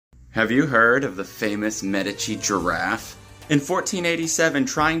Have you heard of the famous Medici Giraffe? In 1487,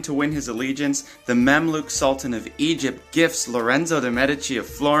 trying to win his allegiance, the Mamluk Sultan of Egypt gifts Lorenzo de' Medici of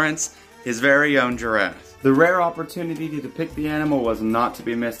Florence his very own giraffe. The rare opportunity to depict the animal was not to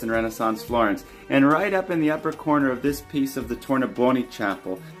be missed in Renaissance Florence, and right up in the upper corner of this piece of the Tornabuoni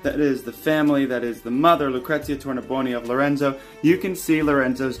Chapel, that is the mother, Lucrezia Tornabuoni of Lorenzo, you can see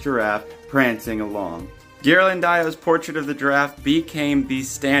Lorenzo's giraffe prancing along. Ghirlandaio's portrait of the giraffe became the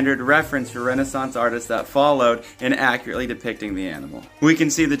standard reference for Renaissance artists that followed in accurately depicting the animal. We can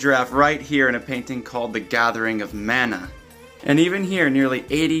see the giraffe right here in a painting called The Gathering of Manna. And even here, nearly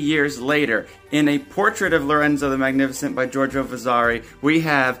 80 years later, in a portrait of Lorenzo the Magnificent by Giorgio Vasari, we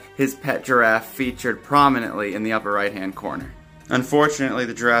have his pet giraffe featured prominently in the upper right-hand corner. Unfortunately,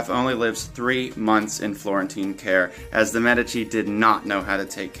 the giraffe only lives 3 months in Florentine care, as the Medici did not know how to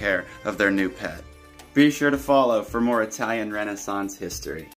take care of their new pet. Be sure to follow for more Italian Renaissance history.